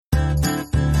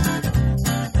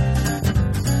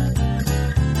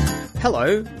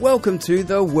Hello, welcome to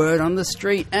The Word on the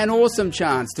Street, an awesome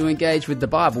chance to engage with the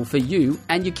Bible for you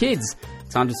and your kids.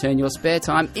 Time to turn your spare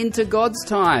time into God's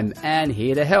time, and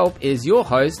here to help is your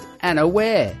host, Anna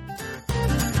Ware.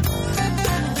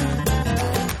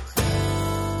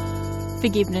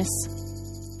 Forgiveness.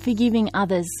 Forgiving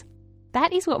others.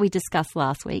 That is what we discussed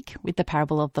last week with the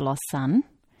parable of the lost son.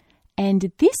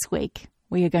 And this week,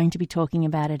 we are going to be talking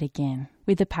about it again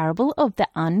with the parable of the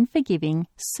unforgiving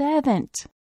servant.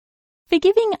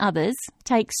 Forgiving others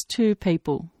takes two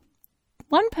people.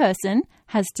 One person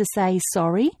has to say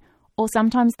sorry, or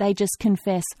sometimes they just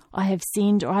confess, I have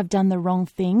sinned or I've done the wrong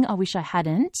thing, I wish I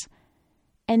hadn't.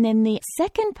 And then the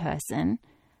second person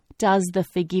does the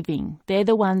forgiving. They're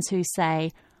the ones who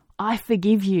say, I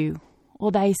forgive you.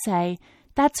 Or they say,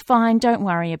 that's fine, don't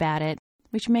worry about it.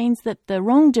 Which means that the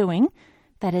wrongdoing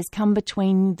that has come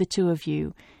between the two of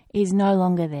you is no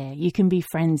longer there. You can be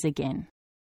friends again.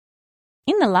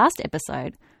 In the last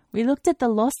episode, we looked at the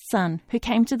lost son who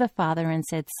came to the father and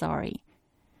said sorry.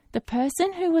 The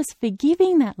person who was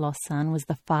forgiving that lost son was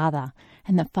the father,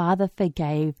 and the father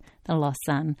forgave the lost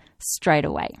son straight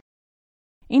away.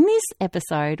 In this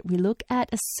episode, we look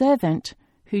at a servant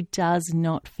who does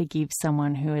not forgive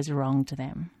someone who has wronged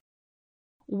them.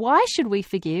 Why should we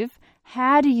forgive?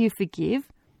 How do you forgive?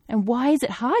 And why is it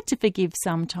hard to forgive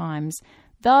sometimes?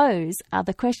 Those are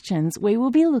the questions we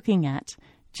will be looking at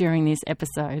during this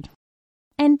episode.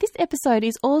 And this episode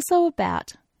is also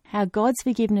about how God's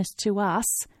forgiveness to us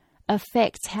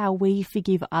affects how we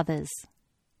forgive others.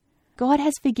 God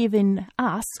has forgiven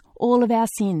us all of our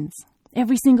sins,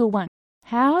 every single one.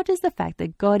 How does the fact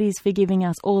that God is forgiving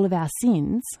us all of our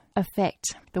sins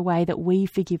affect the way that we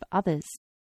forgive others?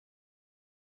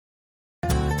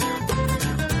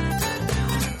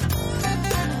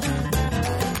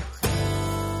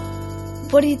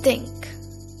 What do you think?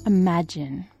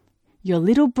 Imagine your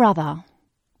little brother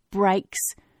breaks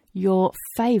your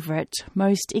favourite,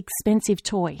 most expensive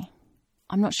toy.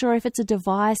 I'm not sure if it's a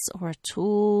device or a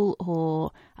tool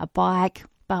or a bike,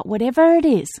 but whatever it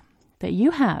is that you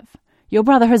have, your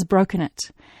brother has broken it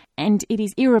and it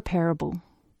is irreparable.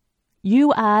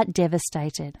 You are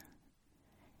devastated,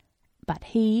 but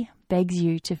he begs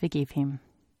you to forgive him.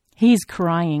 He's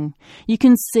crying. You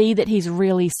can see that he's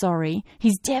really sorry.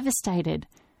 He's devastated.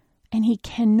 And he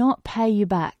cannot pay you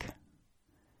back.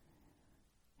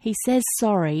 He says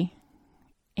sorry,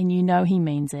 and you know he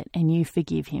means it, and you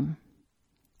forgive him.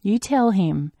 You tell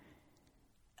him,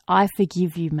 I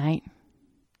forgive you, mate,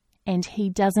 and he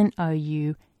doesn't owe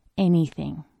you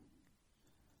anything.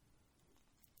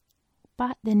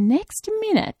 But the next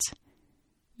minute,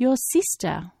 your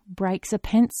sister breaks a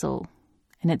pencil,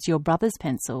 and it's your brother's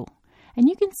pencil, and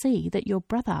you can see that your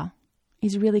brother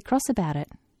is really cross about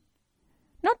it.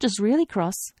 Not just really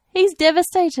cross, he's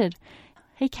devastated.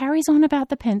 He carries on about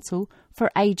the pencil for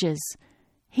ages.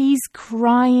 He's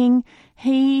crying,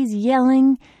 he's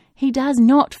yelling. He does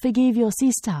not forgive your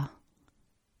sister.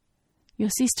 Your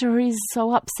sister is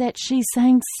so upset she's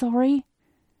saying sorry,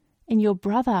 and your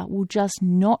brother will just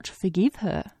not forgive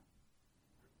her.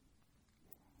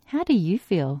 How do you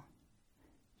feel?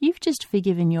 You've just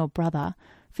forgiven your brother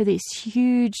for this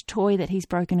huge toy that he's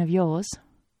broken of yours,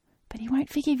 but he won't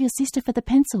forgive your sister for the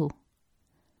pencil.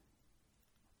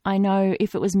 I know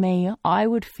if it was me, I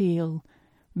would feel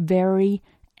very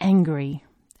angry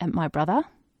at my brother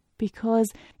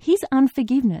because his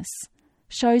unforgiveness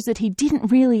shows that he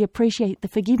didn't really appreciate the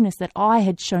forgiveness that I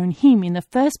had shown him in the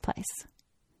first place.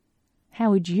 How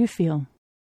would you feel?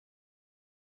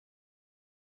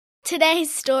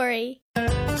 Today's story.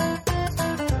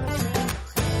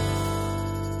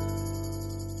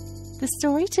 The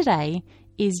story today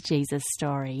is Jesus'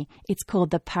 story. It's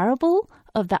called the parable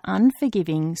of the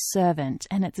unforgiving servant,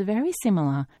 and it's very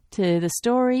similar to the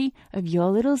story of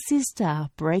your little sister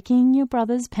breaking your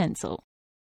brother's pencil.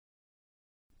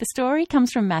 The story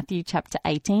comes from Matthew chapter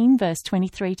 18, verse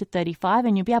 23 to 35,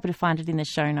 and you'll be able to find it in the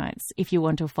show notes if you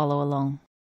want to follow along.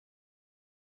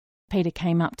 Peter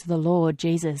came up to the Lord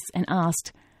Jesus and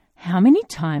asked, How many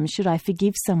times should I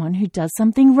forgive someone who does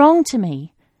something wrong to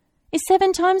me? Is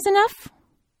 7 times enough?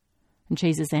 And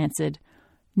Jesus answered,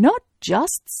 Not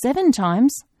just 7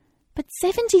 times, but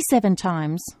 77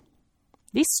 times.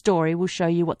 This story will show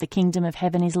you what the kingdom of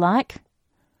heaven is like.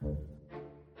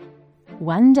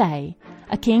 One day,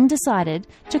 a king decided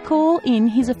to call in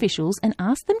his officials and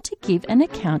ask them to give an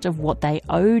account of what they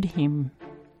owed him.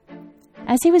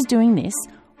 As he was doing this,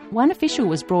 one official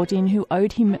was brought in who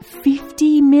owed him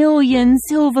 50 million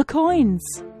silver coins.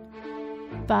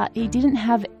 But he didn't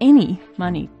have any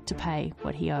money to pay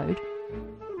what he owed.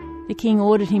 The king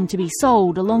ordered him to be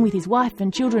sold along with his wife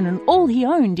and children and all he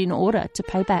owned in order to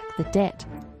pay back the debt.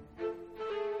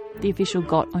 The official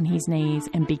got on his knees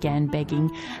and began begging,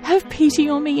 "Have pity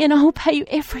on me and I will pay you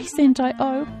every cent I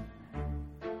owe."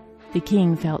 The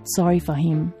king felt sorry for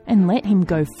him and let him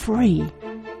go free.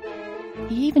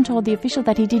 He even told the official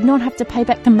that he did not have to pay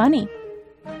back the money.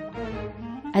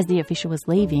 As the official was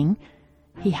leaving,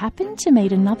 he happened to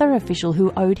meet another official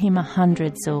who owed him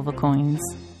 100 silver coins.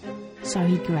 So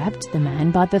he grabbed the man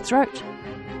by the throat.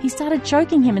 He started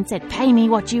choking him and said, "Pay me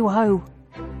what you owe."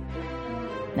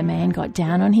 The man got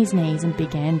down on his knees and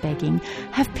began begging,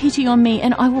 "Have pity on me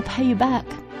and I will pay you back."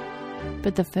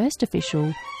 But the first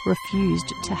official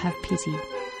refused to have pity.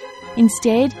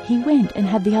 Instead, he went and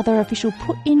had the other official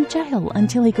put in jail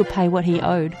until he could pay what he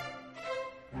owed.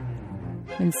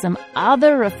 When some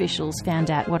other officials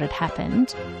found out what had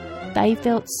happened, they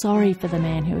felt sorry for the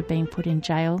man who had been put in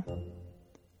jail.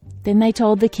 Then they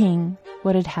told the king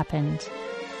what had happened.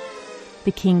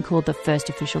 The king called the first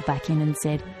official back in and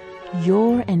said,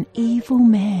 "You're an evil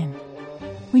man.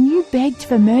 When you begged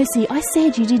for mercy, I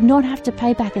said you did not have to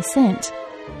pay back a cent.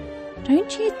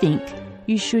 Don't you think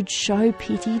you should show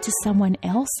pity to someone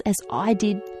else as I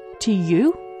did to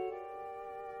you?"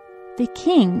 The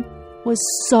king was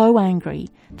so angry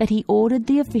that he ordered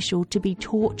the official to be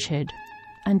tortured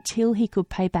until he could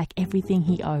pay back everything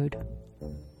he owed.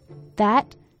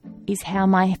 That is how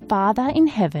my Father in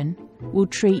heaven will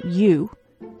treat you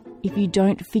if you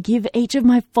don't forgive each of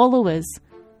my followers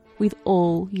with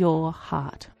all your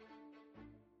heart.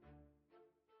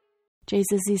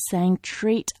 Jesus is saying,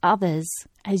 treat others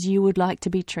as you would like to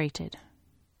be treated.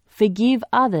 Forgive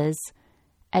others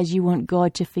as you want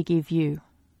God to forgive you.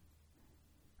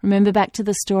 Remember back to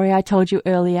the story I told you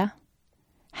earlier?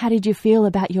 How did you feel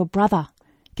about your brother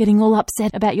getting all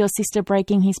upset about your sister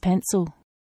breaking his pencil?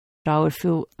 I would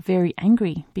feel very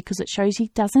angry because it shows he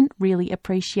doesn't really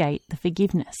appreciate the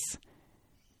forgiveness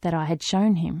that I had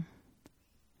shown him.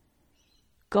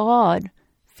 God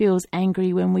feels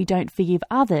angry when we don't forgive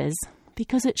others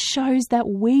because it shows that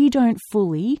we don't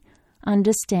fully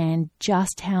understand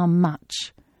just how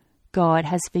much God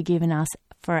has forgiven us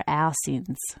for our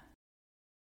sins.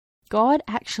 God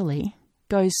actually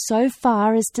goes so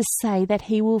far as to say that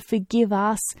he will forgive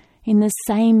us in the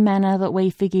same manner that we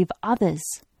forgive others.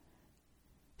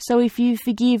 So if you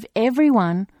forgive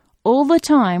everyone all the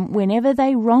time whenever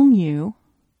they wrong you,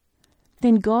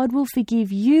 then God will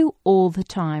forgive you all the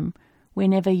time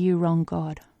whenever you wrong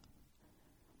God.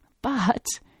 But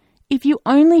if you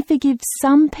only forgive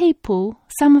some people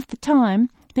some of the time,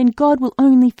 then God will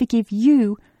only forgive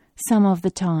you some of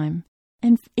the time.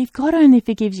 And if God only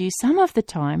forgives you some of the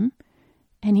time,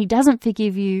 and he doesn't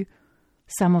forgive you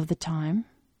some of the time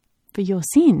for your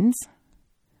sins,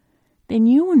 then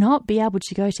you will not be able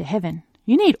to go to heaven.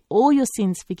 You need all your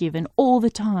sins forgiven all the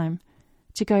time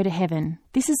to go to heaven.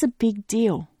 This is a big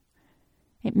deal.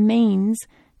 It means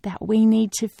that we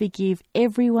need to forgive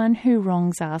everyone who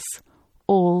wrongs us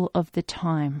all of the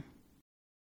time.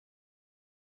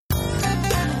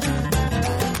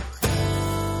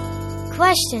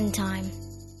 Question time.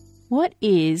 What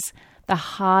is the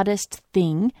hardest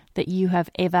thing that you have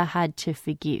ever had to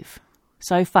forgive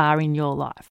so far in your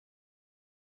life?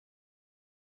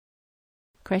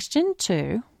 Question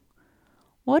 2.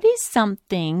 What is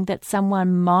something that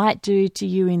someone might do to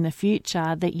you in the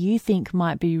future that you think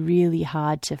might be really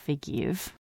hard to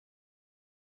forgive?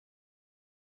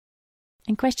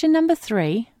 And question number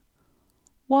 3.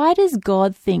 Why does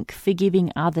God think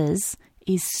forgiving others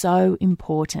is so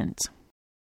important?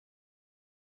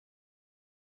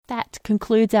 That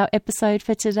concludes our episode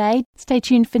for today. Stay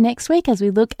tuned for next week as we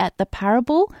look at the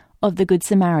parable of the Good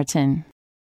Samaritan.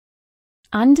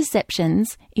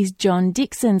 Undeceptions is John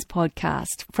Dixon's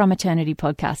podcast from Eternity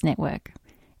Podcast Network.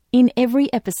 In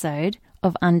every episode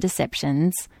of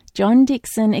Undeceptions, John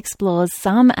Dixon explores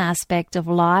some aspect of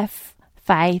life,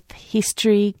 faith,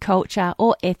 history, culture,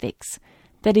 or ethics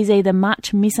that is either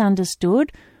much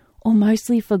misunderstood or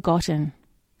mostly forgotten.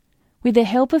 With the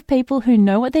help of people who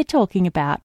know what they're talking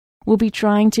about, we'll be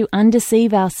trying to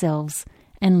undeceive ourselves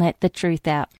and let the truth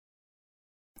out.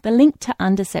 The link to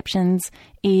Undeceptions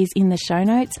is in the show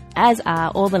notes, as are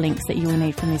all the links that you will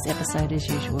need from this episode as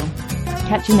usual.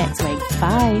 Catch you next week.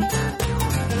 Bye.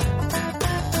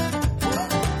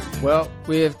 Well,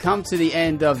 we have come to the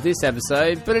end of this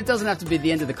episode, but it doesn't have to be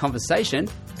the end of the conversation.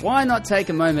 Why not take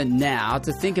a moment now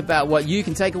to think about what you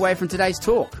can take away from today's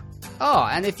talk? Oh,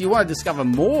 and if you want to discover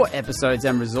more episodes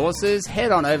and resources,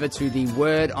 head on over to the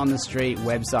Word on the Street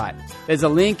website. There's a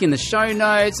link in the show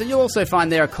notes, and you'll also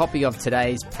find there a copy of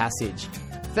today's passage.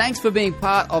 thanks for being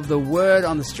part of the Word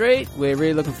on the Street. We're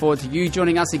really looking forward to you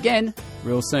joining us again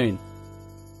real soon.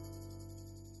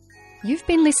 You've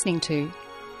been listening to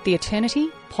the Eternity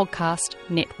Podcast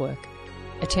Network,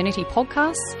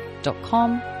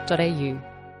 eternitypodcasts.com.au.